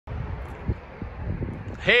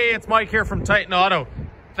Hey, it's Mike here from Titan Auto.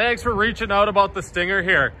 Thanks for reaching out about the Stinger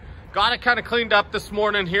here. Got it kind of cleaned up this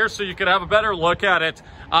morning here so you could have a better look at it.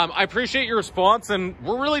 I appreciate your response, and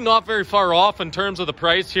we're really not very far off in terms of the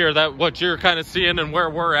price here, that what you're kind of seeing and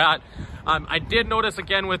where we're at. I did notice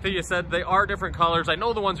again with it, you said they are different colors. I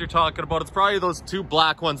know the ones you're talking about. It's probably those two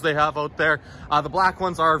black ones they have out there. The black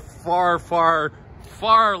ones are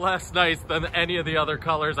far less nice than any of the other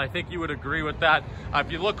colors. I think you would agree with that.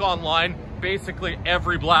 If you look online, basically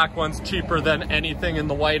every black one's cheaper than anything in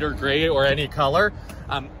the white or gray or any color.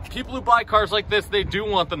 People who buy cars like this, they do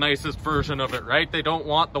want the nicest version of it, right? They don't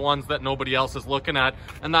want the ones that nobody else is looking at,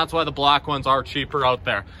 and that's why the black ones are cheaper out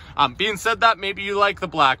there. Being said that, maybe you like the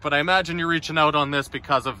black, but I imagine you're reaching out on this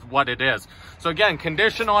because of what it is. So again,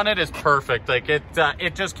 condition on it is perfect. Like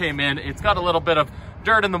it just came in. It's got a little bit of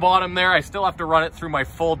dirt in the bottom there. I still have to run it through my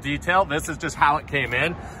full detail. This is just how it came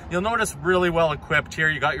in. You'll notice really well equipped here.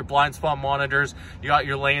 You got your blind spot monitors, you got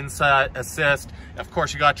your lane assist, of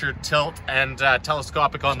course you got your tilt and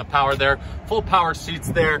telescopic on the power there, full power seats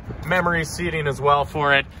there, memory seating as well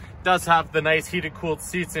for it. Does have the nice heated cooled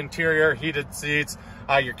seats, interior heated seats,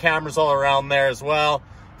 your cameras all around there as well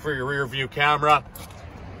for your rear view camera.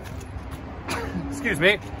 Excuse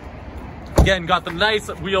me. Again, got the nice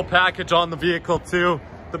wheel package on the vehicle too.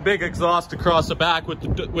 The big exhaust across the back with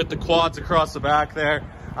the quads across the back there.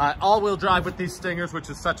 All-wheel drive with these Stingers, which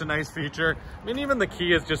is such a nice feature. I mean, even the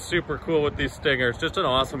key is just super cool with these Stingers. Just an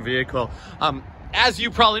awesome vehicle. As you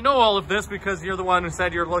probably know all of this because you're the one who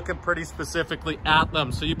said you're looking pretty specifically at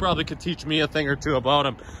them, so you probably could teach me a thing or two about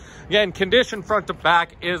them. Again, condition front to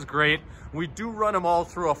back is great. We do run them all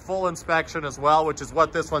through a full inspection as well, which is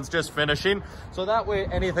what this one's just finishing. So that way,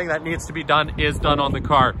 anything that needs to be done is done on the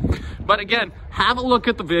car. But again, have a look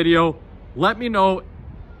at the video. Let me know,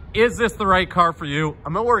 is this the right car for you?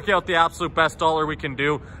 I'm gonna work out the absolute best dollar we can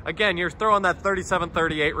do. Again, you're throwing that 37,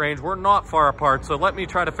 38 range. We're not far apart. So let me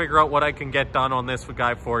try to figure out what I can get done on this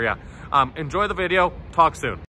guy for you. Enjoy the video. Talk soon.